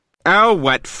Oh,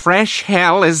 what fresh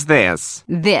hell is this?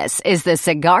 This is the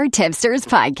Cigar Tipsters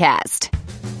Podcast.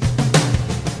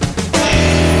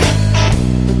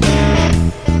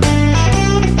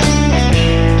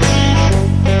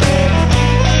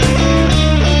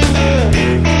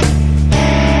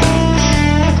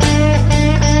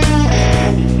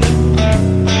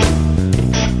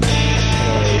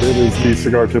 It is the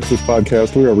Cigar Tipsters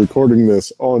Podcast. We are recording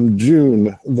this on June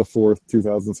the 4th,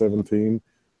 2017.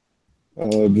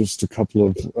 Just a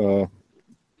couple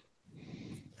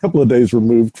of days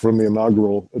removed from the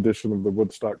inaugural edition of the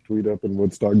Woodstock Tweet Up in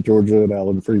Woodstock, Georgia, at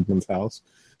Alan Friedman's house.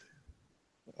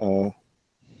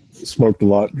 Smoked a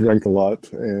lot, drank a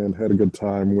lot, and had a good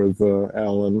time with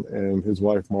Alan and his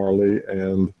wife Marley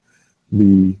and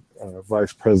the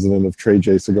vice president of Trey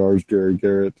J Cigars, Jerry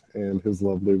Garrett, and his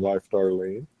lovely wife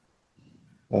Darlene.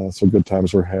 So good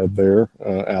times were had there.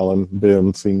 Alan,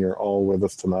 Ben Sr., all with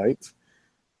us tonight.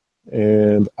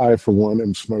 And I, for one,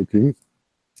 am smoking,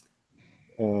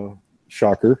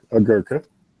 shocker, a Gurkha.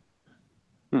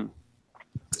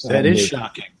 That is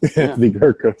shocking. The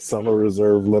Gurkha Summer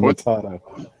Reserve Limitada.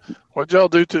 What'd y'all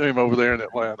do to him over there in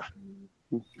Atlanta?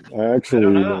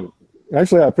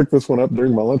 Actually, I picked this one up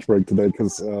during my lunch break today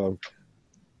because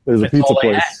there's a pizza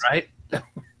place. Right?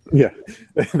 Yeah,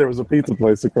 there was a pizza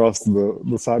place across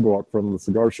the sidewalk from the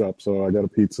cigar shop, so I got a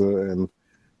pizza and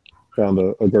found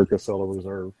a Gurkha Cellar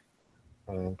Reserve.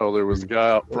 There was a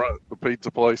guy out front at the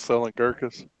pizza place selling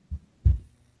Gurkhas.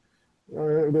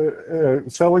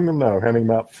 Selling them, no. Handing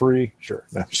them out free, sure.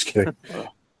 No, I'm just kidding.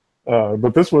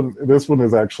 But this one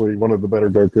is actually one of the better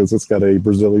Gurkhas. It's got a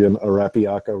Brazilian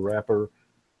Arapiaca wrapper,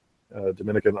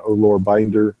 Dominican Olor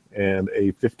binder, and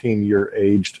a 15-year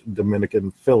aged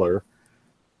Dominican filler.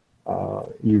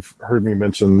 You've heard me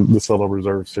mention the Cellar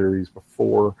Reserve series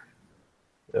before.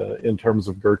 In terms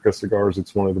of Gurkha cigars,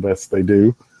 it's one of the best they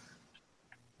do.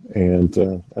 And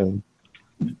I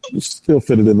still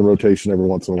fit it in the rotation every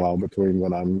once in a while between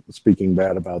when I'm speaking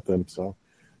bad about them. So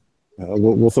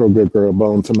we'll throw Gurkha a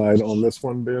bone tonight on this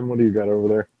one. Ben, what do you got over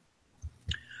there?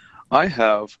 I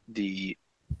have the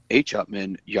H.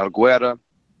 Upmann Yarguera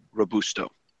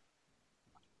Robusto.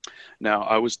 Now,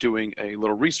 I was doing a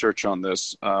little research on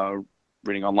this,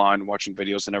 reading online, watching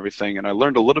videos and everything, and I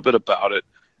learned a little bit about it,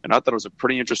 and I thought it was a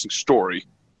pretty interesting story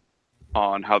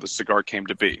on how the cigar came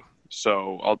to be.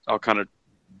 So I'll kind of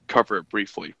cover it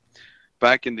briefly.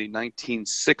 Back in the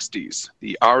 1960s,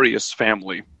 the Arias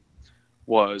family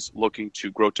was looking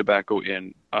to grow tobacco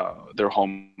in their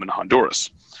home in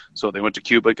Honduras. So they went to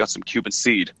Cuba, got some Cuban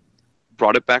seed,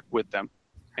 brought it back with them,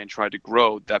 and tried to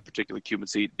grow that particular Cuban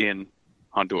seed in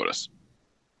Honduras.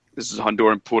 This is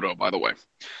Honduran Puro, by the way.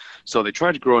 So they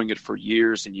tried growing it for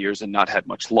years and years and not had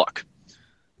much luck.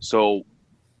 So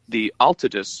the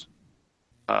Altadis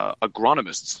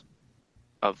agronomists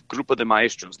of Grupo de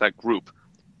Maestros, that group,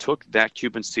 took that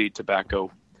Cuban seed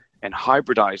tobacco and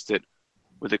hybridized it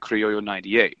with the Criollo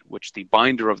 98, which the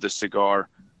binder of the cigar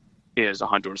is a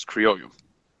Honduras Criollo.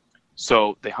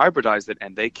 So they hybridized it,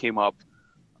 and they came up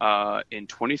in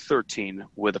 2013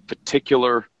 with a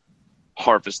particular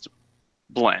harvest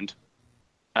blend,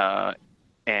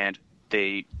 and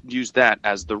they used that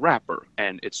as the wrapper,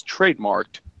 and it's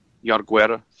trademarked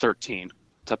Yarguera 13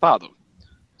 Tapado.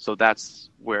 So that's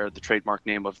where the trademark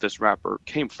name of this wrapper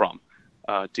came from,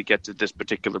 to get to this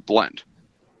particular blend.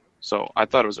 So I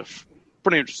thought it was a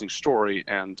pretty interesting story,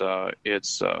 and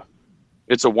it's a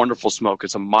wonderful smoke.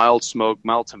 It's a mild smoke,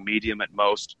 mild to medium at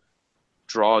most.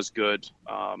 Draw is good.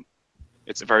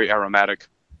 It's very aromatic,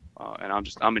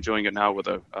 and I'm enjoying it now with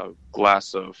a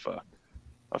glass of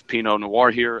Pinot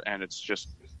Noir here, and it's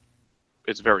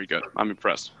very good. I'm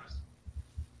impressed.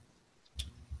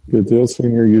 Good deal,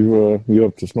 Senior. You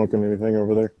up to smoking anything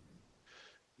over there?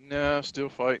 No, still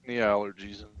fighting the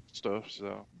allergies and stuff,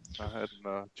 so I hadn't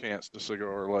a chance to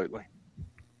cigar lately.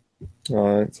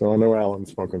 All right, so I know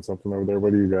Alan's smoking something over there.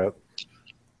 What do you got?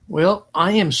 Well,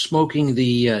 I am smoking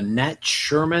the Nat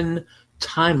Sherman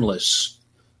Timeless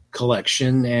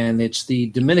collection, and it's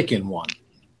the Dominican one.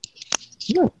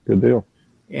 Yeah, good deal.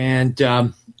 And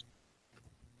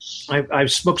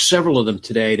I've smoked several of them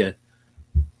today to,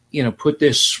 put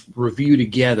this review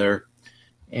together.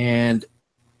 And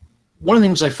one of the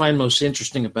things I find most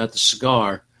interesting about the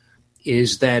cigar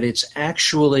is that it's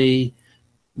actually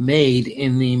made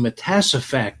in the Matassa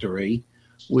factory,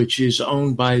 which is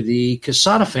owned by the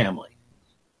Quesada family.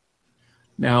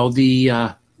 Now, the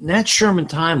Nat Sherman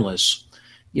Timeless,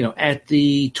 at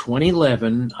the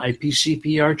 2011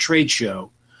 IPCPR trade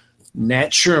show,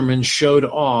 Nat Sherman showed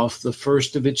off the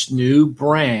first of its new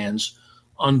brands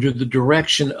under the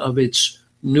direction of its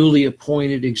newly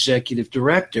appointed executive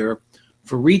director,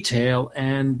 for retail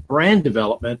and brand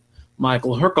development,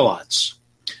 Michael Herklots.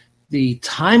 The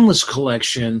Timeless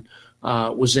collection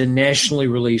was then nationally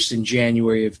released in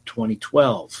January of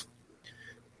 2012.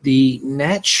 The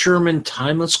Nat Sherman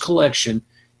Timeless collection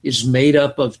is made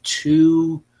up of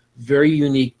two very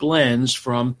unique blends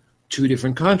from two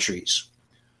different countries.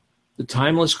 The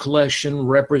Timeless collection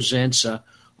represents a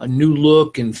new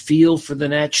look and feel for the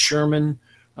Nat Sherman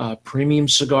premium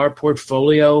cigar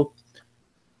portfolio.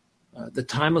 The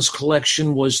Timeless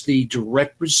collection was the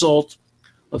direct result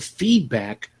of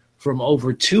feedback from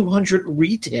over 200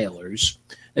 retailers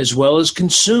as well as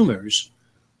consumers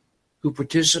who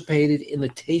participated in the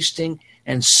tasting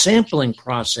and sampling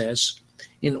process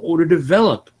in order to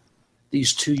develop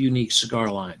these two unique cigar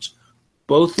lines.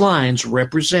 Both lines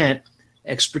represent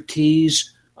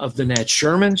expertise of the Nat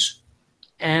Shermans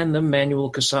and the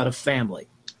Manuel Quesada family.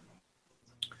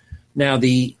 Now,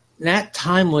 the Nat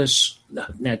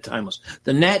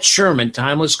Sherman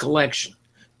Timeless Collection,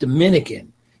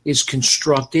 Dominican, is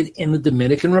constructed in the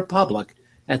Dominican Republic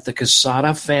at the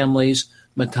Quesada family's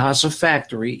Matassa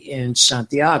factory in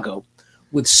Santiago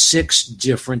with 6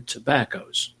 different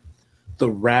tobaccos. The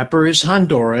wrapper is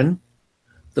Honduran,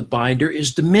 the binder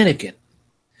is Dominican,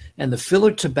 and the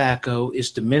filler tobacco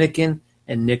is Dominican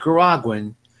and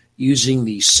Nicaraguan using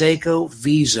the Seco,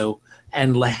 Viso,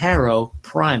 and Lajero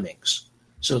primings.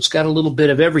 So it's got a little bit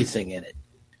of everything in it.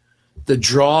 The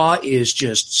draw is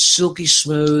just silky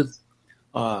smooth,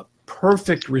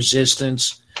 perfect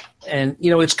resistance. And,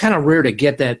 it's kind of rare to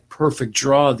get that perfect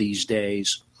draw these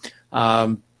days.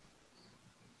 And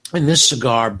this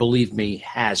cigar, believe me,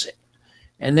 has it.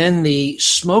 And then the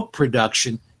smoke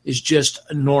production is just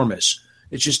enormous.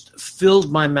 It just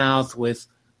filled my mouth with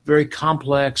very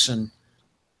complex and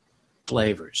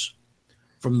flavors.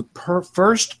 From the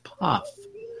first puff,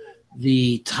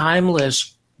 the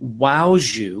Timeless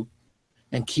wows you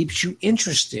and keeps you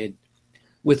interested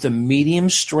with a medium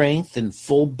strength and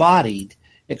full-bodied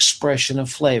expression of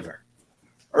flavor.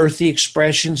 Earthy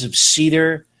expressions of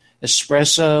cedar,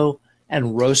 espresso,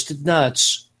 and roasted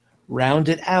nuts round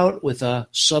it out with a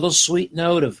subtle sweet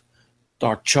note of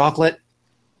dark chocolate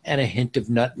and a hint of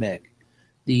nutmeg.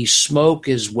 The smoke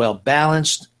is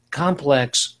well-balanced,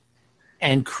 complex,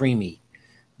 and creamy.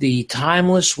 The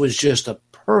Timeless was just a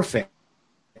perfect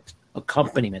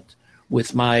accompaniment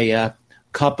with my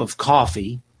cup of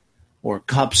coffee or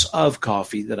cups of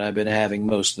coffee that I've been having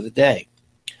most of the day.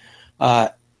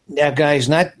 Now, guys,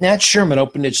 Nat Sherman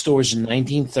opened its doors in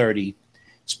 1930.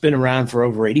 It's been around for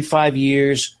over 85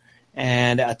 years,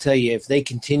 and I'll tell you, if they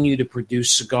continue to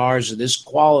produce cigars of this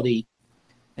quality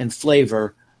and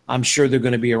flavor, I'm sure they're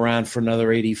going to be around for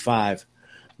another 85.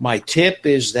 My tip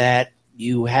is that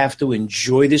you have to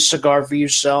enjoy this cigar for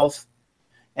yourself,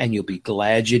 and you'll be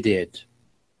glad you did.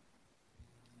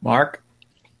 Mark?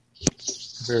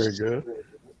 Very good.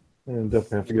 And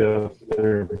definitely have to go out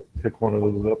there and pick one of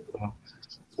those up.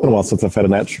 It's been a while since I've had a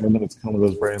Nat Sherman. It's kind of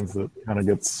those brands that kind of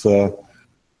gets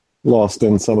lost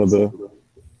in some of the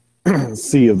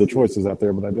sea of the choices out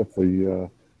there, but I definitely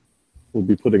will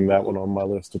be putting that one on my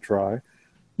list to try.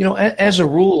 As a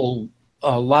rule,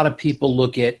 a lot of people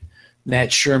look at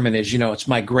Nat Sherman as, it's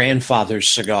my grandfather's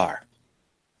cigar.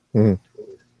 Mm-hmm.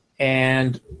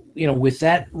 And, with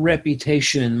that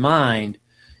reputation in mind,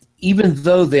 even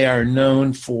though they are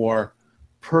known for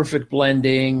perfect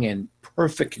blending and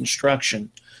perfect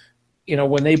construction,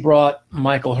 when they brought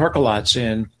Michael Herklots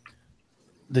in,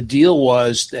 the deal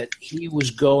was that he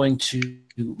was going to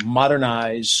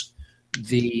modernize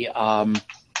the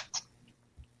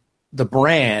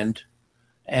brand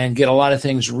and get a lot of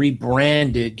things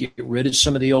rebranded, get rid of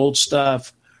some of the old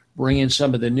stuff, bring in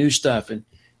some of the new stuff, and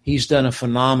he's done a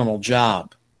phenomenal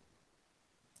job.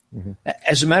 Mm-hmm.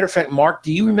 As a matter of fact, Mark,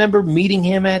 do you remember meeting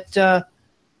him at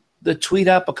the Tweet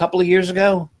Up a couple of years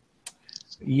ago?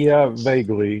 Yeah,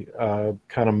 vaguely.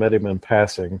 Kind of met him in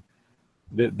passing.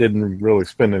 Didn't really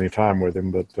spend any time with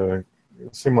him, but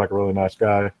seemed like a really nice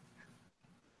guy.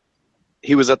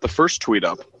 He was at the first Tweet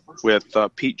Up with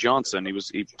Pete Johnson.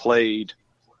 He played.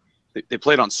 They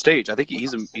played on stage. I think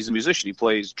he's a musician. He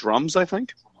plays drums, I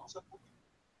think.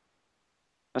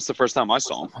 That's the first time I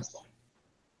saw him.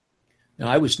 No,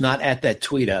 I was not at that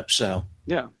Tweet Up, so.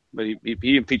 Yeah, but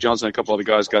he and Pete Johnson and a couple other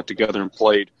guys got together and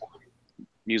played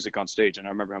music on stage, and I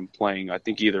remember him playing, I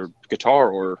think, either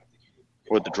guitar or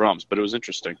the drums, but it was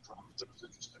interesting.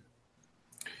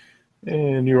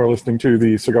 And you are listening to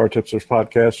the Cigar Tipsters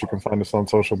podcast. You can find us on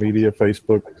social media,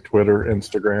 Facebook, Twitter,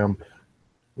 Instagram.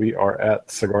 We are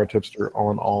at Cigar Tipster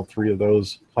on all 3 of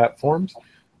those platforms.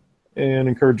 And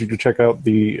encourage you to check out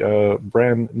the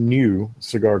brand new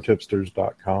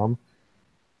cigartipsters.com.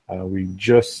 We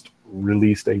just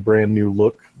released a brand new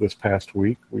look this past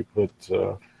week. We put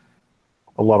a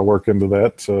lot of work into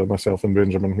that, myself and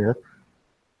Benjamin here,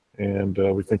 and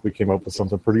we think we came up with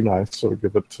something pretty nice. So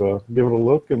give it a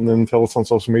look, and then tell us on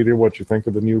social media what you think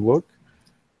of the new look.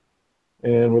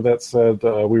 And with that said,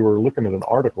 we were looking at an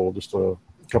article just a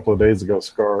couple of days ago.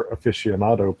 Cigar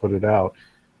Aficionado put it out.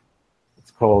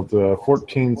 It's called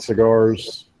 14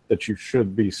 Cigars That You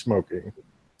Should Be Smoking.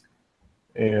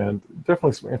 And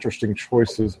definitely some interesting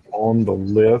choices on the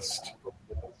list.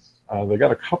 They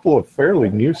got a couple of fairly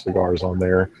new cigars on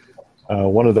there.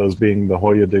 One of those being the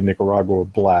Joya de Nicaragua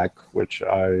Black, which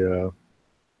I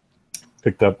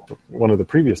picked up one of the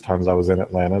previous times I was in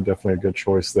Atlanta. Definitely a good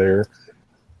choice there.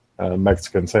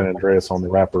 Mexican San Andreas on the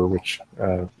wrapper, which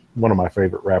one of my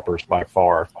favorite wrappers by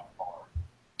far.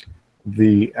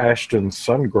 The Ashton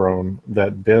Sungrown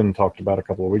that Ben talked about a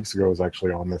couple of weeks ago is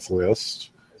actually on this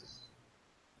list.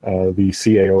 The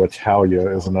CAO Italia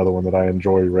is another one that I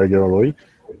enjoy regularly.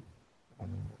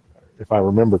 If I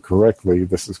remember correctly,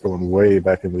 this is going way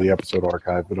back into the episode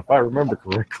archive, but if I remember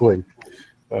correctly,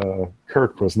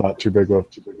 Kirk was not too big of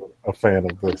a fan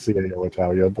of the CAO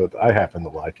Italia, but I happen to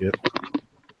like it.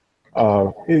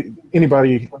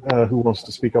 Anybody who wants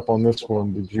to speak up on this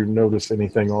one, did you notice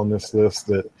anything on this list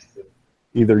that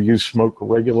either you smoke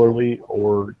regularly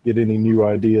or get any new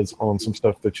ideas on some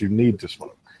stuff that you need to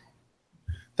smoke?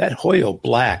 That Joya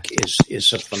Black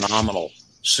is a phenomenal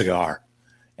cigar,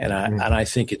 and I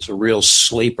think it's a real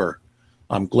sleeper.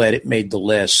 I'm glad it made the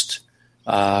list.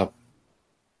 They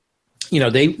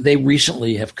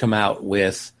recently have come out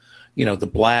with, the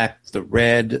black, the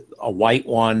red, a white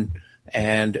one,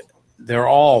 and they're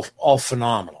all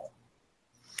phenomenal.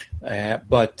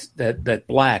 But that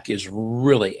black is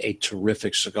really a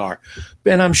terrific cigar.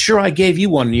 Ben, I'm sure I gave you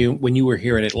one when you were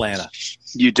here in Atlanta.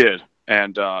 You did,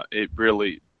 and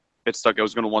it stuck. It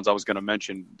was one of the ones I was going to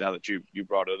mention now that you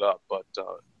brought it up, but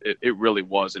it really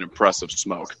was an impressive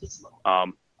smoke.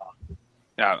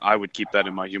 I would keep that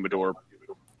in my humidor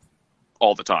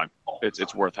all the time.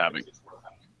 It's worth having.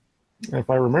 If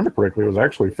I remember correctly, it was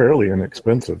actually fairly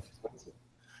inexpensive.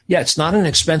 Yeah, it's not an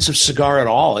expensive cigar at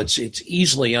all. It's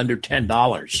easily under $10.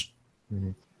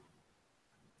 Mm-hmm.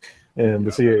 And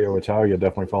the CAO Italia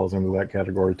definitely falls into that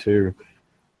category too.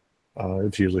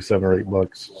 It's usually $7 or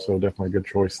 $8, so definitely a good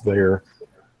choice there.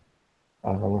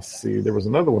 Let's see. There was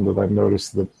another one that I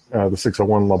noticed, that the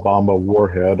 601 La Bamba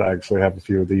Warhead. I actually have a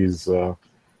few of these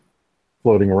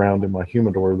floating around in my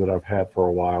humidor that I've had for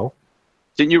a while.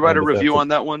 Didn't you write a review on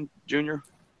that one, Junior?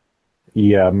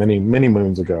 Yeah, many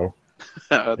moons ago.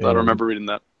 I remember reading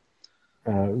that.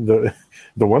 The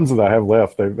ones that I have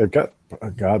left, they've got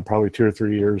probably 2 or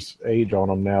 3 years age on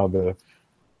them now.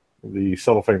 The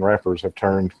cellophane wrappers have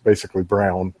turned basically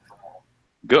brown.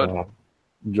 Good.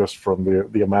 Just from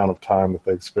the amount of time that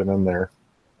they've spent in there.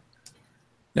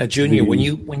 Now, Junior, when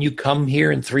you come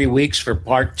here in 3 weeks for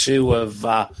part 2 of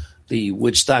the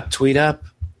Woodstock Tweet Up,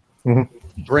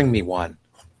 bring me one.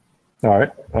 All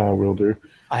right, will do.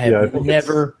 I have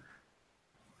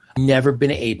never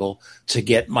been able to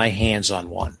get my hands on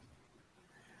one.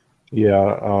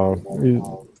 Yeah,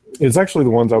 it's actually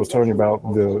the ones I was telling you about.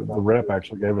 The rep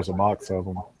actually gave us a box of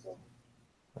them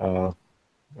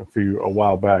a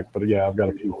while back. But yeah, I've got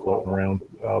a few floating around.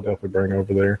 I'll definitely bring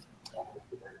over there.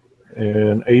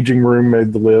 And Aging Room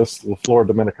made the list. La Flor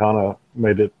Dominicana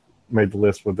made the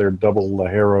list with their double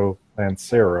Lajero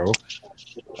Lancero.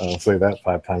 I'll say that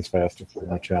 5 times faster for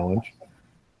my challenge.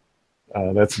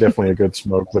 That's definitely a good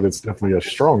smoke, but it's definitely a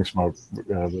strong smoke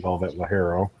with all that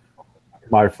Lajero.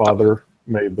 My Father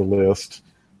made the list,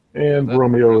 and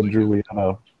Romeo and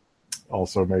Juliana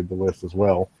also made the list as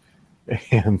well.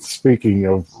 And speaking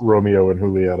of Romeo and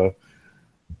Julieta,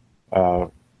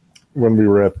 when we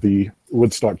were at the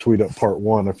Woodstock Tweet Up Part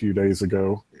 1 a few days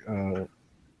ago,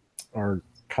 our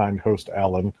kind host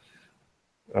Alan,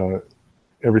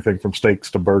 everything from steaks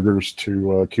to burgers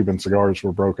to Cuban cigars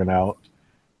were broken out.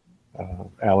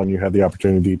 Alan, you had the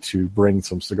opportunity to bring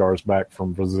some cigars back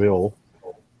from Brazil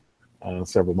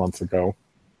several months ago,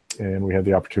 and we had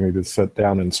the opportunity to sit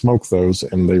down and smoke those,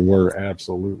 and they were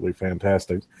absolutely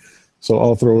fantastic. So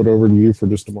I'll throw it over to you for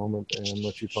just a moment and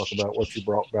let you talk about what you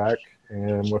brought back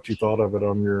and what you thought of it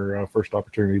on your first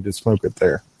opportunity to smoke it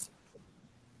there.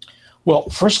 Well,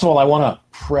 first of all, I want to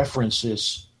preference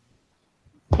this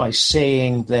by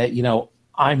saying that,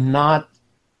 I'm not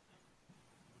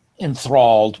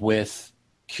enthralled with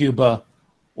Cuba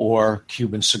or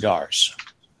Cuban cigars.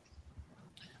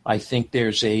 I think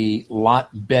there's a lot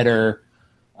better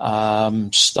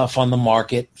stuff on the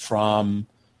market from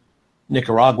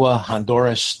Nicaragua,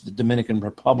 Honduras, the Dominican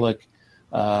Republic.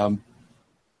 And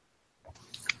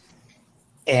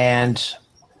And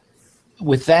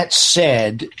with that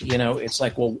said, it's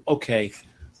like, well, okay,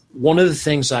 one of the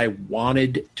things I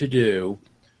wanted to do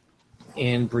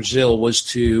in Brazil was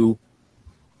to,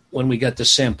 when we got to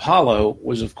Sao Paulo,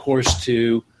 was, of course,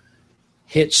 to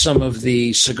hit some of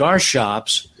the cigar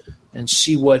shops and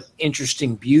see what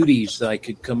interesting beauties that I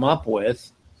could come up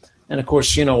with. And, of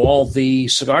course, all the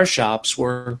cigar shops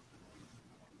were.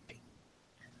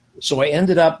 So I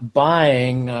ended up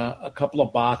buying a couple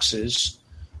of boxes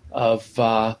of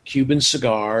Cuban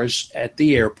cigars at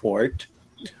the airport.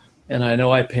 And I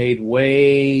know I paid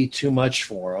way too much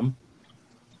for them,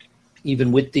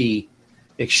 even with the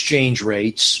exchange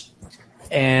rates.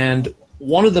 And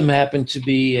one of them happened to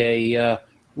be a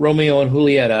Romeo and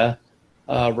Julieta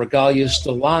Regalias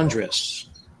de Londres.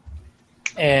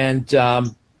 And,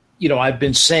 I've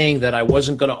been saying that I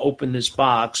wasn't going to open this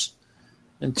box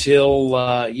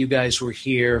until you guys were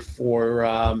here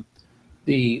for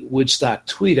the Woodstock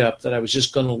tweet up, that I was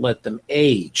just going to let them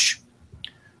age.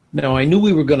 Now, I knew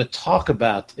we were going to talk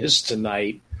about this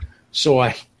tonight, so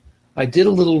I did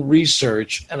a little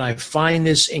research, and I find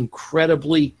this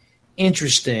incredibly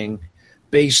interesting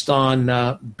based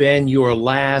on, Ben, your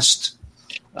last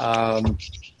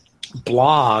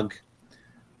blog.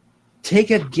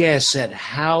 Take a guess at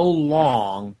how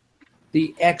long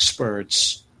the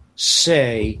experts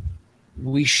say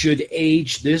we should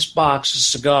age this box of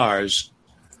cigars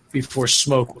before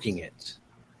smoking it.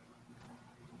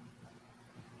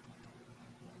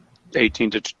 18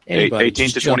 to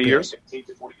 20 years.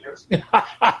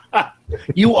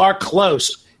 You are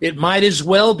close. It might as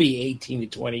well be 18 to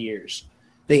 20 years.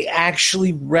 They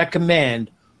actually recommend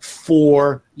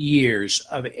 4 years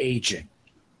of aging.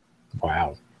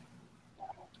 Wow.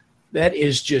 That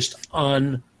is just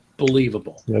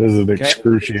unbelievable. That is an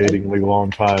excruciatingly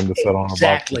long time to set on a box of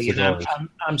Exactly. cigars. And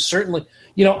I'm certainly,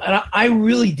 and I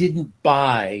really didn't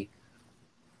buy,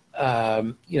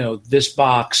 this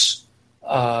box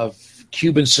of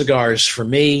Cuban cigars for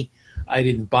me. I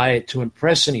didn't buy it to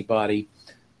impress anybody.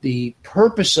 The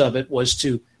purpose of it was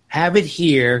to have it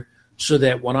here so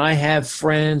that when I have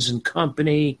friends and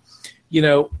company,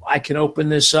 I can open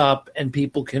this up and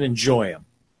people can enjoy them.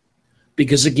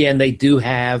 Because, again, they do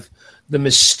have the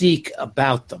mystique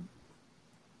about them.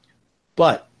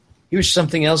 But here's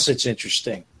something else that's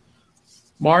interesting.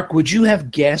 Mark, would you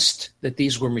have guessed that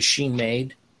these were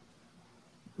machine-made?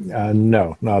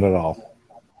 No, not at all.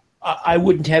 I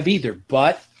wouldn't have either.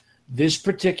 But this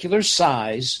particular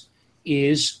size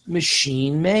is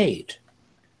machine-made.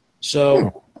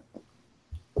 So,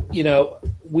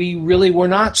 we really were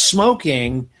not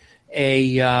smoking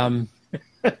a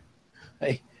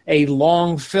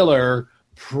long filler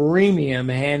premium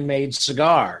handmade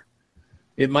cigar.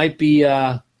 It might be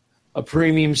a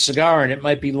premium cigar and it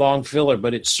might be long filler,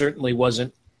 but it certainly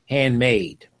wasn't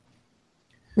handmade.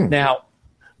 Now,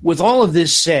 with all of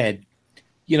this said,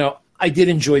 I did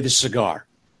enjoy the cigar.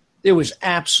 There was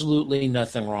absolutely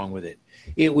nothing wrong with it.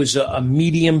 It was a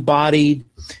medium bodied.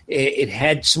 It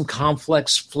had some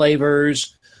complex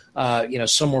flavors.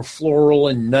 Some were floral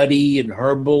and nutty and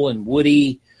herbal and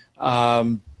woody.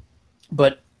 But,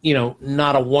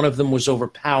 not a one of them was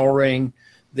overpowering.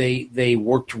 They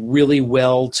worked really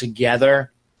well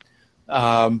together.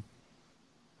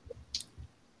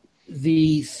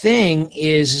 The thing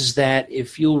is that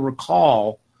if you'll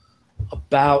recall,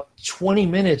 about 20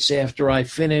 minutes after I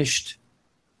finished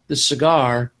the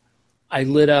cigar, I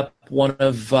lit up one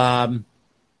of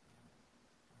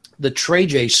the Trey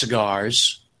J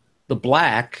cigars, the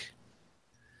black,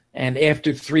 and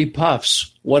after 3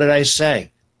 puffs, what did I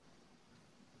say?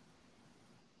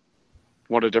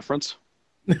 What a difference.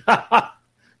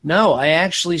 No, I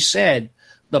actually said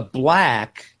the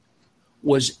black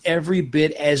was every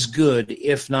bit as good,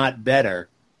 if not better,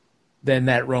 than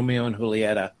that Romeo and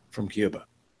Julieta from Cuba.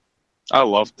 I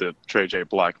love the Trey J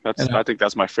Black. I think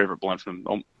that's my favorite blend from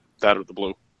that or the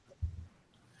blue.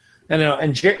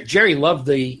 And Jerry loved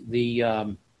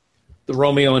the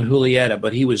Romeo and Julieta,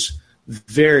 but he was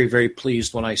very, very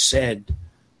pleased when I said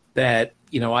that,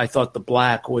 I thought the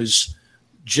black was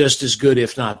just as good,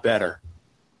 if not better.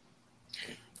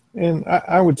 And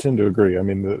I would tend to agree. I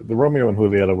mean, the Romeo and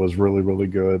Julieta was really, really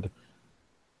good.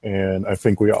 And I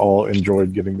think we all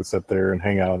enjoyed getting to sit there and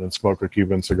hang out and smoke a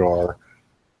Cuban cigar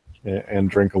and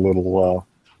drink a little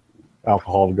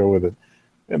alcohol to go with it.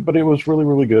 But it was really,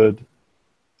 really good.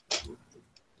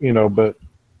 But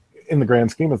in the grand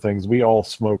scheme of things, we all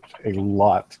smoked a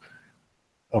lot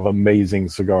of amazing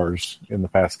cigars in the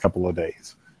past couple of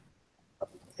days.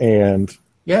 And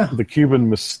the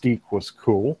Cuban mystique was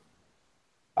cool.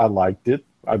 I liked it.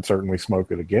 I'd certainly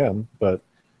smoke it again. But,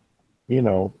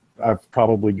 I've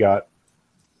probably got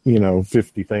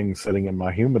 50 things sitting in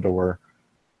my humidor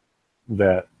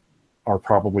that are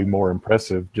probably more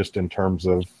impressive just in terms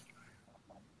of,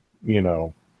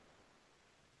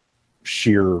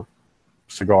 sheer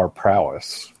cigar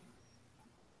prowess.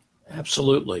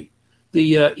 Absolutely.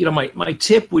 The my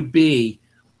tip would be,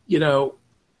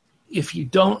 if you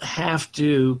don't have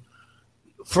to,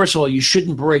 first of all, you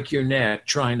shouldn't break your neck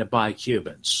trying to buy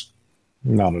Cubans.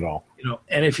 Not at all.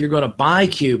 And if you're going to buy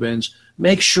Cubans,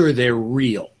 make sure they're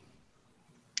real.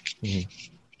 Mm-hmm.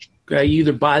 Okay, you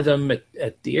either buy them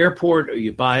at the airport or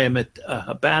you buy them at a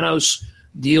Habanos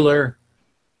dealer,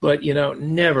 but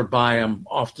never buy them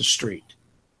off the street.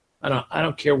 I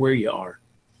don't care where you are.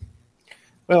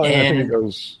 Well, and I think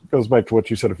it goes back to what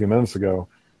you said a few minutes ago.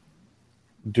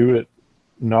 Do it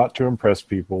not to impress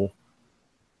people,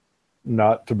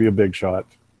 not to be a big shot.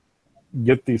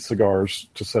 Get these cigars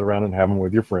to sit around and have them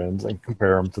with your friends and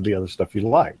compare them to the other stuff you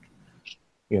like.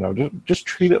 Just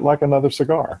treat it like another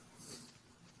cigar.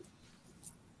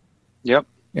 Yep.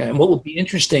 Yeah, and what will be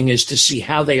interesting is to see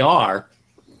how they are.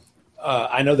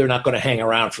 I know they're not going to hang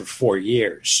around for 4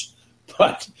 years,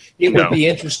 but it would be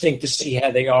interesting to see how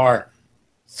they are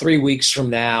 3 weeks from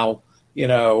now,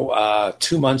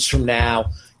 2 months from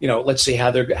now. Let's see how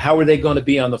are they going to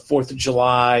be on the 4th of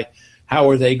July? How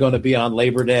are they going to be on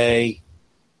Labor Day?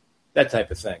 That type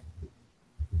of thing.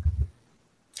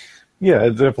 Yeah,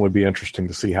 it'd definitely be interesting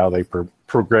to see how they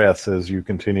progress as you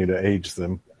continue to age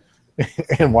them.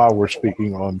 And while we're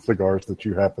speaking on cigars that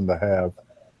you happen to have,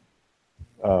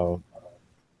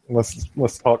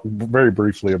 let's talk very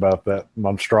briefly about that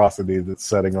monstrosity that's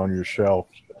sitting on your shelf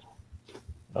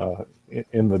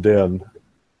in the den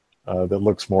that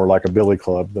looks more like a billy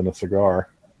club than a cigar.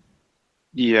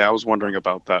 Yeah, I was wondering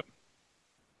about that.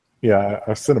 Yeah,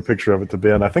 I sent a picture of it to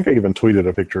Ben. I think I even tweeted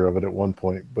a picture of it at one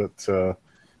point. But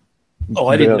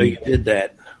I didn't know you did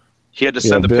that. He had to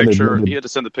send the picture. He had to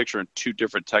send the picture in 2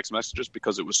 different text messages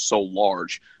because it was so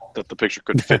large that the picture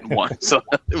couldn't fit in one. So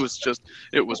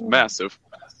it was massive.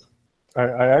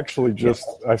 I actually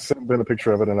I sent Ben a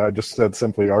picture of it, and I just said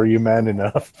simply, "Are you man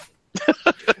enough?"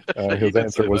 His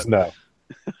answer was no.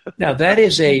 Now that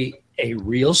is a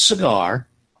real cigar.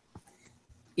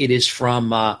 It is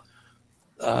from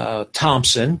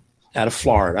Thompson out of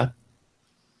Florida,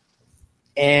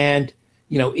 and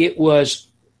it was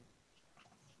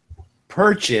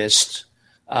purchased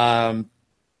as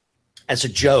a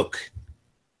joke.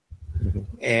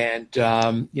 And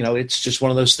it's just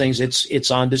one of those things.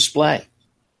 It's on display.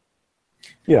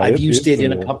 Yeah, I've used it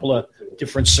in a couple of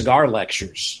different cigar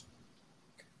lectures.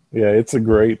 Yeah, it's a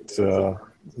great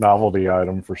novelty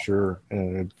item for sure,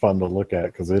 and it's fun to look at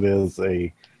because it is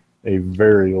a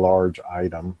very large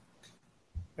item.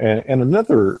 And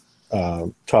another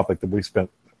topic that we spent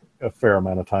a fair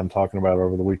amount of time talking about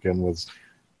over the weekend was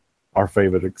our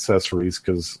favorite accessories,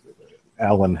 because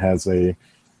Alan has a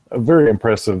very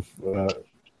impressive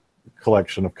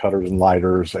collection of cutters and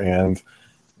lighters, and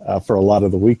for a lot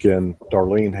of the weekend,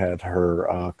 Darlene had her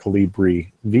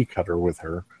Colibri V cutter with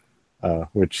her,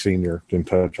 which Senior can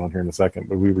touch on here in a second,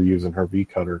 but we were using her V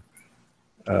cutter,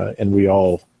 and we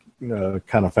all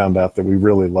kind of found out that we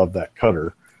really love that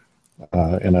cutter,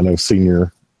 and I know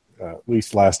Senior, at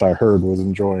least last I heard, was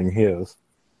enjoying his.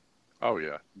 Oh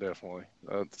yeah, definitely.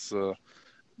 That's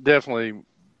definitely,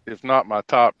 if not my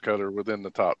top cutter, within the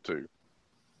top 2.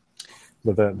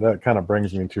 But that kind of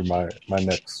brings me to my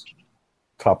next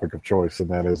topic of choice, and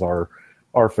that is our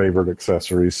favorite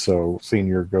accessories. So,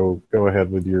 Senior, go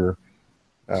ahead with your,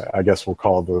 I guess we'll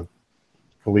call the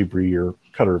Colibri your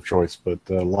cutter of choice, but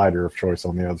lighter of choice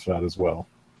on the other side as well.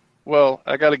 Well,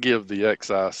 I got to give the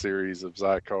XI series of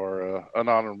Xikar an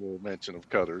honorable mention of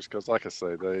cutters because, like I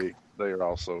say, they are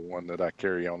also one that I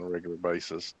carry on a regular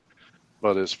basis.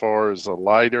 But as far as a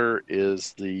lighter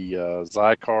is the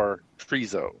Xikar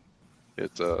Trizo.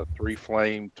 It's a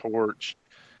 3-flame torch,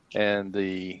 and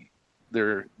the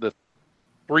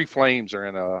 3 flames are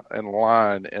in a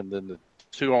line, and then the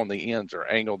 2 on the ends are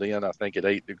angled in, I think, at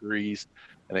 8 degrees,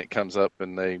 and it comes up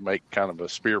and they make kind of a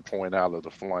spear point out of the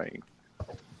flame.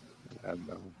 And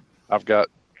I've got,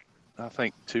 I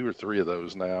think, 2 or 3 of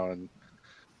those now, and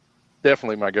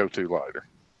definitely my go-to lighter.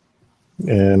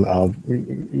 And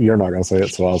you're not going to say it,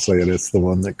 so I'll say it. It's the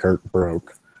one that Kurt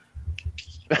broke.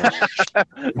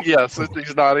 Yeah, since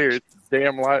he's not here, it's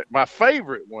damn light. My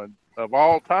favorite one of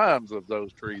all times of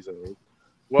those Trizos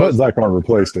was Xikar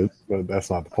replaced it, but that's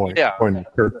not the point. Yeah. The point is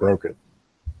Kurt broke it.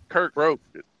 Kurt broke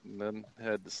it and then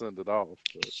had to send it off.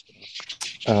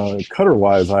 Cutter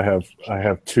wise, I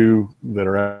have 2 that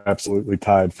are absolutely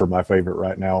tied for my favorite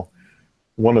right now.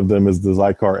 One of them is the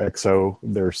Xikar XO,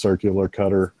 their circular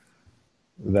cutter.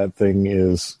 That thing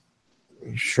is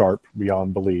sharp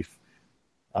beyond belief.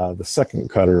 The second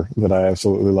cutter that I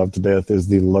absolutely love to death is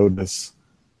the Lotus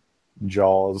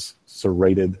Jaws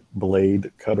serrated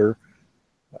blade cutter.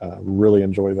 Really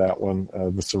enjoy that one.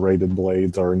 The serrated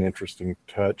blades are an interesting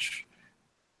touch.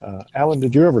 Alan,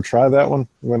 did you ever try that one?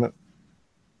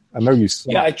 I know you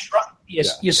saw. Yeah, I tried.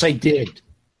 Yes, I did.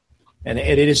 And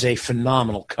it is a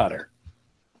phenomenal cutter.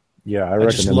 Yeah, I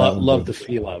just recommend love the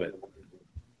feel of it.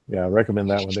 Yeah, I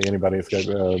recommend that one to anybody. It's got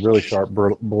really sharp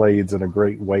blades and a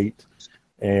great weight.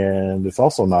 And it's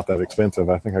also not that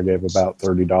expensive. I think I gave about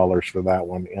 $30 for that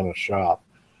one in a shop.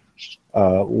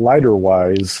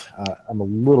 Lighter-wise, I'm a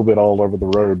little bit all over the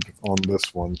road on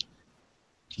this one.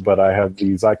 But I have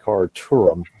the Xikar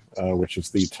Turum, which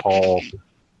is the tall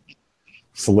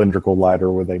cylindrical lighter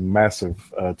with a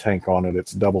massive tank on it.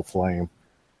 It's double flame.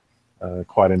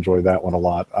 Quite enjoy that one a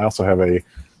lot. I also have a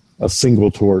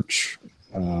single torch,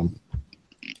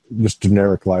 just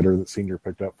generic lighter that Senior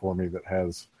picked up for me that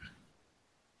has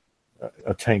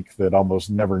a tank that almost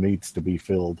never needs to be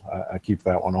filled. I keep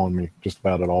that one on me just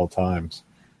about at all times.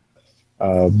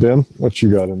 Ben, what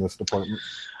you got in this department?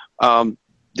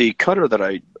 The cutter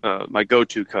that my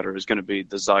go-to cutter is going to be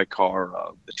the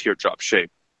Xikar, the teardrop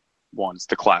shape one. It's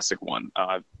the classic one.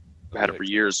 I've had it for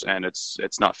years, and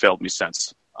it's not failed me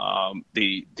since.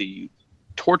 The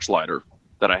torch lighter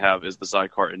that I have is the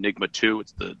Xikar Enigma 2.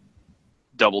 It's the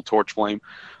double torch flame.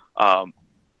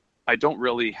 I don't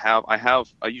really have. I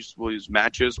will use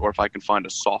matches, or if I can find a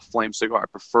soft flame cigar. I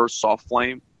prefer soft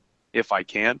flame if I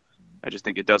can. I just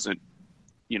think it doesn't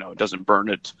burn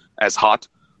it as hot.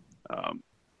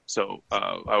 So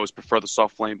I always prefer the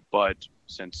soft flame, but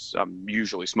since I'm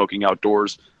usually smoking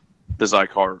outdoors, the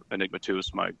Xikar Enigma 2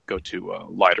 is my go-to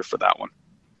lighter for that one.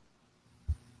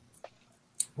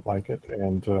 Like it.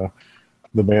 And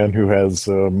the man who has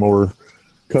more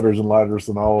cutters and lighters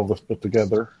than all of us put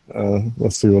together.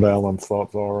 Let's see what Alan's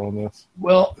thoughts are on this.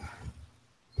 Well,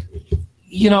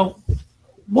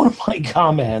 one of my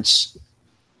comments,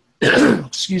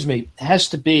 excuse me, has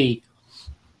to be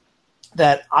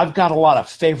that I've got a lot of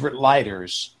favorite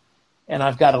lighters and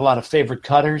I've got a lot of favorite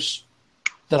cutters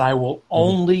that I will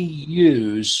only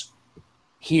use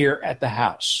here at the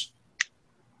house.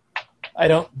 I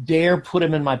don't dare put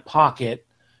them in my pocket,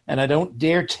 and I don't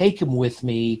dare take them with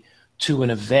me to an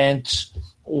event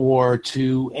or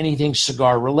to anything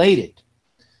cigar related.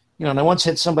 And I once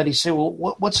had somebody say, well,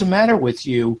 what's the matter with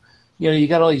you? You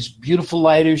got all these beautiful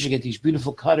lighters, you get these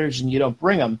beautiful cutters, and you don't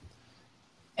bring them.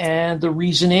 And the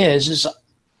reason is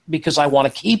because I want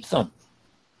to keep them.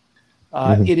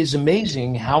 It is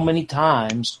amazing how many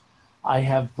times I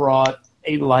have brought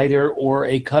a lighter or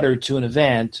a cutter to an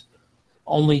event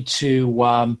only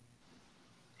to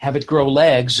have it grow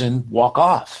legs and walk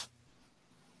off.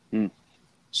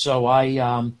 So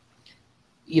I,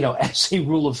 as a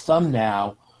rule of thumb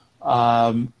now,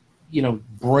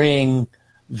 bring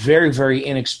very, very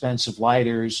inexpensive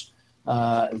lighters,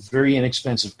 very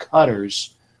inexpensive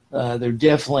cutters. They're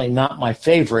definitely not my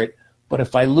favorite, but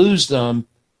if I lose them,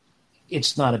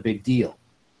 it's not a big deal.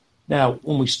 Now,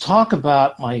 when we talk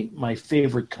about my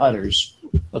favorite cutters,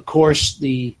 of course,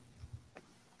 the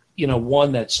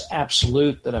one that's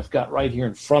absolute that I've got right here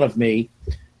in front of me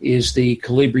is the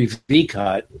Colibri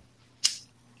V-Cut.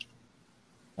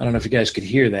 I don't know if you guys could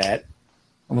hear that.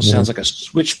 Almost sounds like a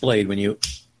switchblade when you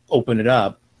open it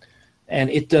up. And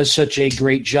it does such a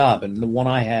great job. And the one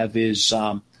I have is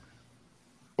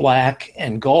black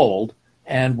and gold.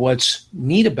 And what's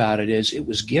neat about it is it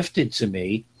was gifted to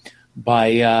me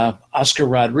by Oscar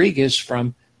Rodriguez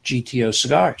from GTO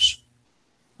Cigars.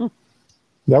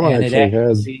 That one actually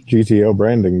has GTO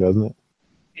branding, doesn't it?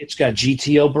 It's got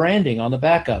GTO branding on the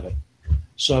back of it.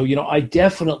 So, I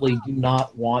definitely do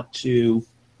not want to,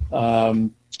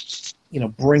 bring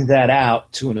that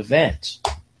out to an event.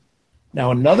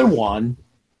 Now, another one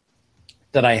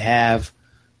that I have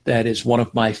that is one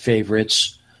of my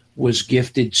favorites was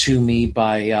gifted to me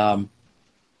by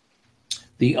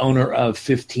the owner of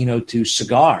 1502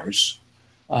 Cigars,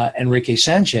 Enrique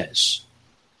Sanchez.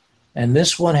 And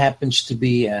this one happens to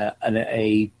be an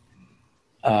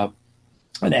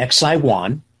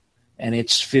XI1, and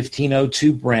it's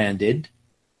 1502 branded,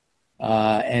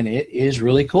 and it is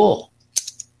really cool.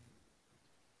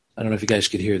 I don't know if you guys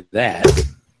could hear that.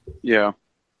 Yeah.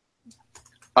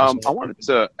 I wanted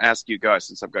to ask you guys,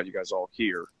 since I've got you guys all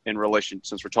here, in relation,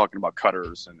 since we're talking about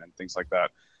cutters and things like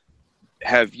that,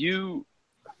 do you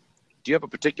have a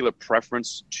particular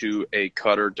preference to a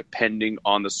cutter depending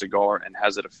on the cigar, and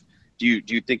do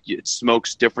you think it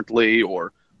smokes differently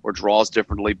or draws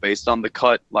differently based on the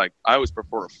cut? Like, I always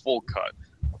prefer a full cut,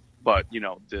 but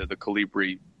the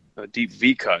Colibri deep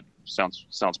V cut sounds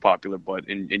popular, but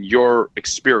in your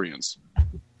experience,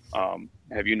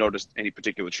 have you noticed any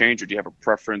particular change, or do you have a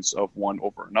preference of one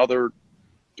over another,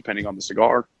 depending on the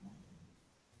cigar?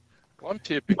 Well, I'm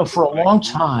typically For a long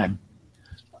time,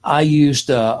 I used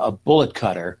a bullet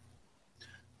cutter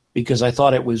because I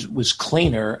thought it was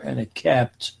cleaner and it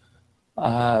kept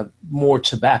more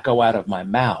tobacco out of my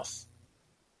mouth.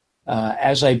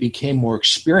 As I became more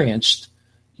experienced,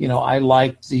 I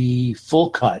liked the full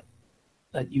cut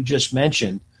that you just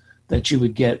mentioned that you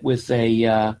would get with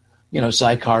a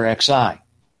Zycar XI.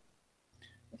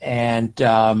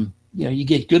 And, you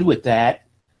get good with that.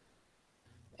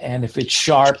 And if it's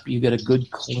sharp, you get a good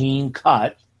clean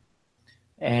cut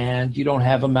and you don't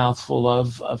have a mouthful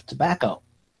of tobacco.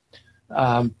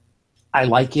 I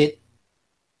like it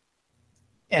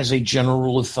as a general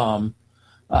rule of thumb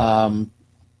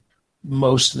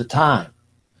most of the time.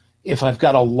 If I've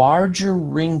got a larger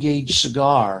ring gauge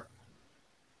cigar,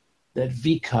 that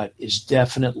V-cut is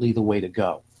definitely the way to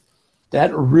go.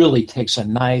 That really takes a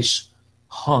nice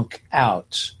hunk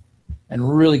out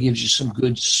and really gives you some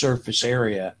good surface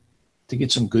area to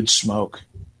get some good smoke.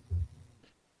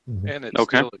 And it's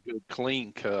still a good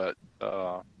clean cut.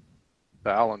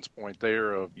 Balance point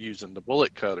there of using the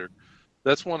bullet cutter.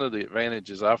 That's one of the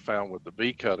advantages I found with the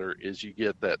V cutter is you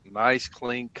get that nice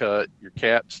clean cut. Your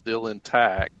cap's still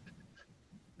intact,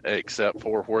 except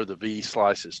for where the V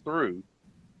slices through.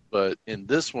 But in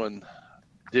this one,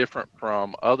 different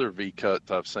from other V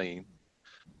cuts I've seen,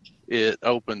 it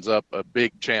opens up a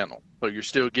big channel. So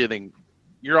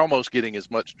you're almost getting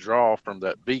as much draw from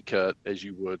that V cut as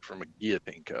you would from a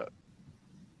guillotine cut.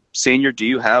 Senior, do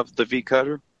you have the V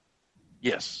cutter?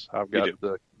 Yes, I've got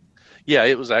Yeah,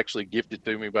 it was actually gifted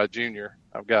to me by Junior.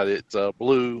 I've got it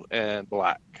blue and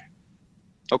black.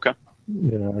 Okay.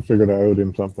 Yeah, I figured I owed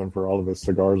him something for all of his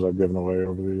cigars I've given away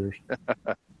over the years.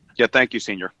 Yeah, thank you,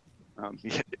 Senior.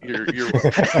 You're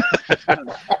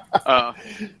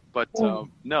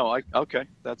welcome. Okay,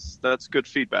 that's good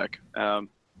feedback.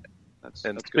 That's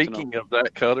speaking of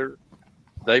that cutter,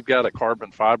 they've got a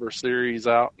carbon fiber series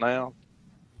out now,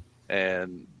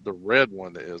 and the red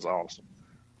one is awesome.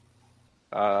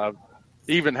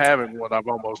 Even having one, I've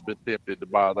almost been tempted to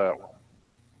buy that one.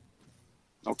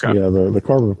 Okay. Yeah, the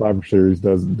carbon fiber series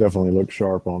does definitely look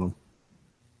sharp on them.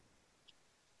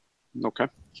 Okay.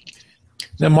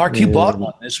 Now, Mark, you bought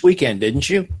one this weekend, didn't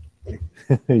you?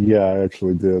 Yeah, I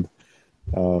actually did.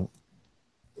 I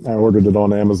ordered it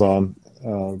on Amazon.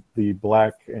 The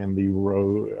black and the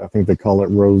rose, I think they call it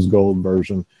rose gold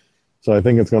version. So I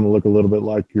think it's going to look a little bit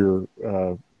like your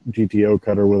GTO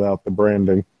cutter without the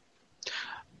branding.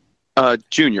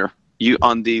 Junior, you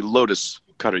on the Lotus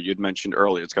cutter you'd mentioned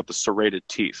earlier, it's got the serrated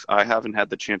teeth. I haven't had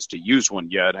the chance to use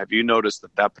one yet. Have you noticed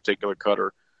that particular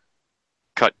cutter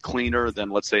cut cleaner than,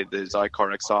 let's say, the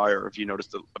Zycar XI, or have you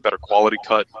noticed a better quality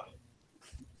cut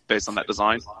based on that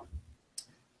design?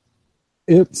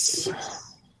 I'll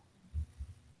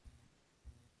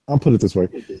put it this way.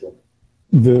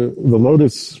 The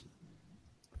Lotus,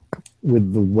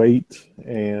 with the weight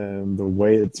and the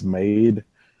way it's made,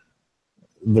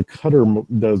 the cutter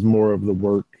does more of the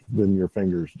work than your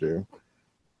fingers do.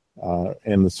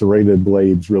 And the serrated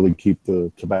blades really keep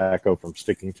the tobacco from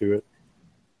sticking to it.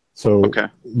 So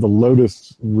the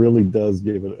Lotus really does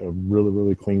give it a really,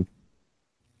 really clean.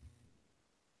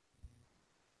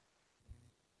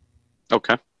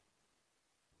 Okay.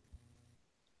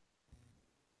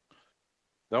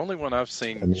 The only one I've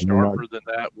seen sharper than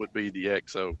that would be the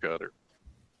XO cutter.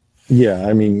 Yeah,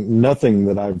 I mean, nothing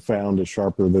that I've found is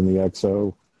sharper than the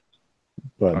XO.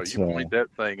 But you point that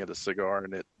thing at a cigar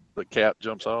and the cap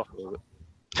jumps off of it.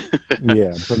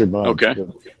 Yeah, pretty much. Okay.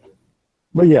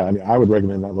 But yeah, I mean, I would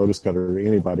recommend that Lotus cutter to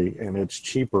anybody, and it's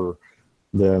cheaper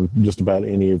than just about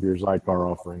any of your Zycar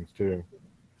offerings too.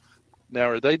 Now,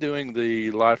 are they doing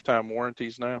the lifetime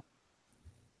warranties now?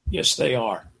 Yes, they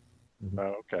are.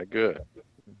 Oh, okay, good.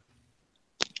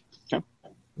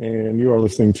 And you are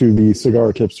listening to the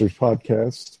Cigar Tipsters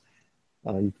podcast.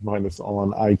 You can find us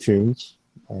on iTunes,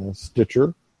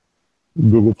 Stitcher,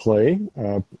 Google Play,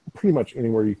 pretty much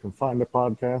anywhere you can find a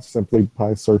podcast, simply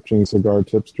by searching Cigar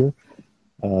Tipster.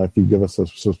 If you give us a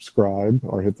subscribe,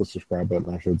 or hit the subscribe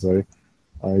button, I should say,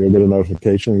 you'll get a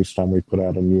notification each time we put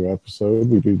out a new episode.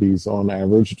 We do these on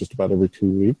average just about every 2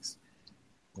 weeks.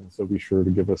 And so be sure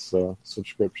to give us a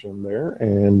subscription there,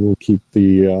 and we'll keep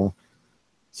the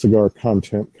cigar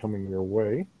content coming your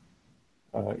way.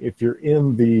 If you're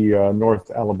in the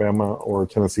North Alabama or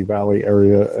Tennessee Valley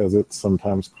area, as it's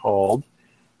sometimes called,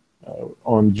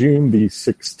 on June the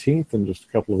 16th, in just a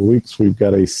couple of weeks, we've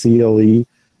got a CLE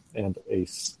and a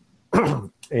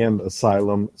and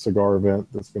Asylum cigar event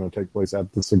that's going to take place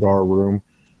at the Cigar Room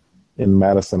in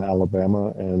Madison,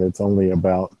 Alabama, and it's only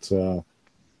about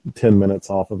 10 minutes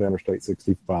off of Interstate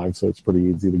 65, so it's pretty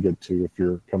easy to get to if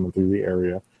you're coming through the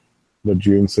area. The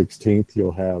June 16th,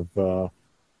 you'll have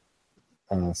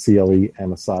CLE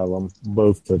and Asylum,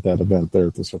 both at that event there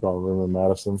at the Cigar Room in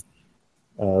Madison.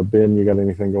 Ben, you got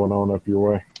anything going on up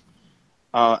your way?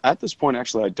 At this point,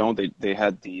 actually, I don't. They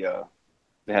had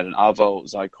an Avo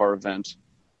Zycar event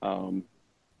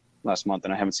last month,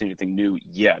 and I haven't seen anything new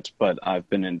yet. But I've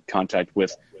been in contact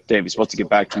with Dave. He's supposed to get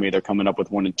back to me. They're coming up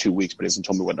with one in 2 weeks, but he hasn't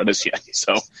told me what that is yet.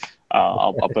 So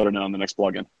I'll put it in on the next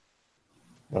plug-in.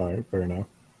 All right, fair enough.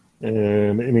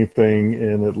 And anything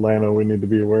in Atlanta we need to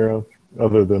be aware of,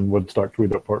 other than Woodstock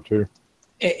Tweet Up Part 2?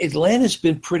 Atlanta's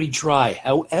been pretty dry.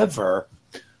 However,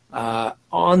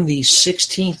 on the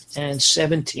 16th and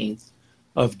 17th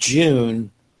of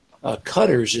June,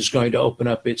 Cutters is going to open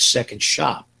up its second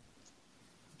shop.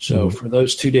 So for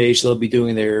those 2 days, they'll be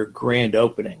doing their grand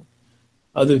opening.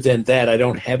 Other than that, I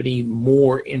don't have any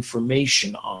more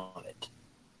information on it,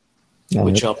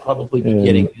 which I'll probably be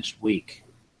getting this week.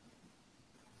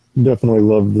 Definitely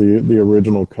love the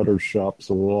original Cutters shop,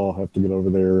 so we'll all have to get over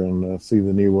there and see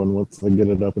the new one once they get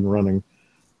it up and running.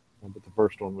 But the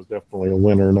first one was definitely a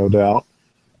winner, no doubt.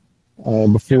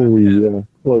 Before we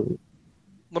close,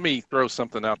 let me throw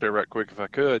something out there right quick if I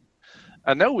could.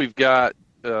 I know we've got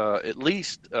at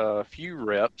least a few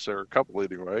reps, or a couple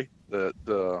anyway,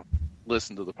 that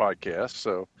listen to the podcast.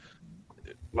 So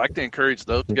I'd like to encourage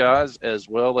those guys as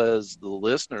well as the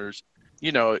listeners.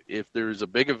 You know, if there's a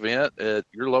big event at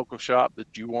your local shop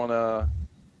that you want to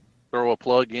throw a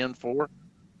plug in for,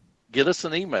 get us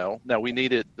an email. Now, we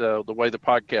need it the way the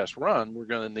podcast run. We're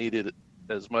going to need it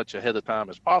as much ahead of time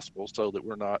as possible so that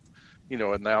we're not,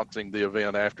 announcing the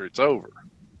event after it's over.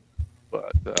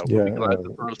 But we'll be glad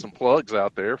to throw some plugs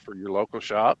out there for your local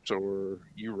shops or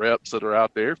you reps that are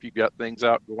out there. If you've got things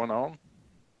out going on,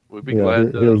 we'd be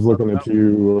glad to. Here's looking at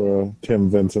you, Tim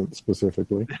Vincent,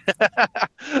 specifically.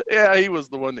 Yeah, he was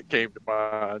the one that came to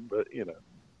mind, but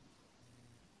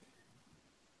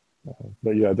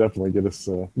But yeah, definitely get us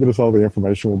all the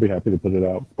information. We'll be happy to put it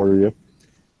out for you.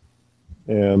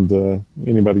 And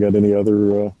anybody got any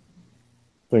other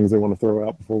things they want to throw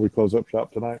out before we close up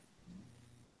shop tonight?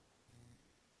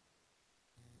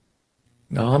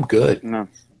 No, I'm good. No.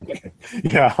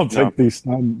 Yeah, I'll take these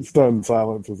stunned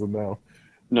silence as a no.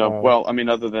 No, well, I mean,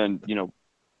 other than,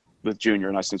 with Junior,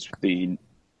 and since the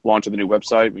launch of the new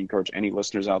website, we encourage any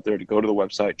listeners out there to go to the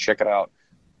website, check it out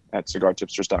at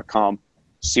cigartipsters.com,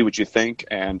 see what you think,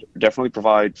 and definitely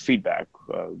provide feedback,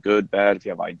 good, bad, if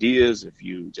you have ideas, if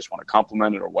you just want to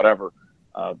compliment it or whatever,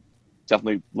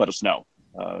 definitely let us know.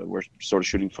 We're sort of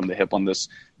shooting from the hip on this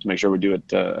to make sure we do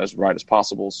it as right as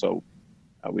possible, so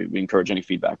we encourage any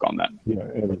feedback on that. Yeah,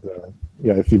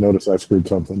 and if you notice I screwed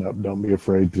something up, don't be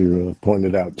afraid to point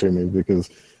it out to me, because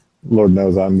Lord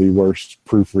knows I'm the worst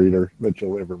proofreader that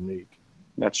you'll ever meet.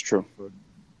 That's true.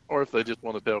 Or if they just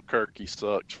want to tell Kirk he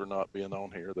sucks for not being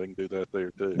on here, they can do that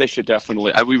there too. They should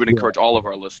definitely. We would encourage all of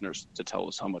our listeners to tell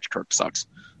us how much Kirk sucks.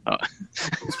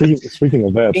 Speaking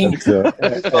of that,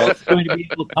 That's going to be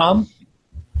able to come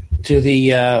to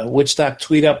the Woodstock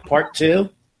Tweet Up Part 2?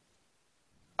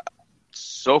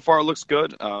 So far, it looks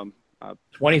good.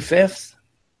 25th?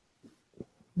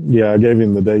 Yeah, I gave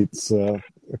him the dates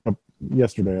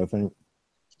yesterday, I think.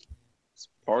 As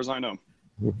far as I know.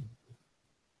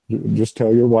 Just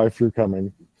tell your wife you're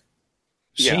coming.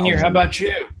 Senior, how about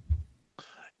you?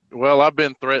 Well, I've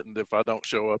been threatened if I don't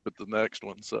show up at the next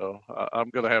one, so I'm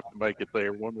going to have to make it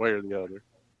there one way or the other.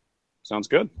 Sounds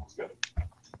good.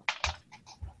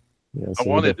 Yeah, I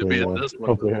wanted to be at this one.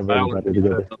 Hopefully have everybody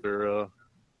together.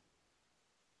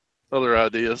 Other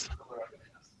ideas.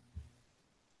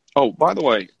 Oh, by the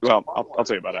way, well, I'll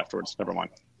tell you about it afterwards. Never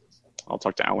mind. I'll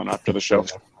talk to Alan after the show.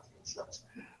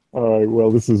 All right, well,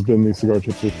 this has been the Cigar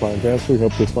Tipsters podcast. We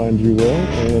hope this finds you well,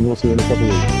 and we'll see you in a couple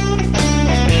of weeks.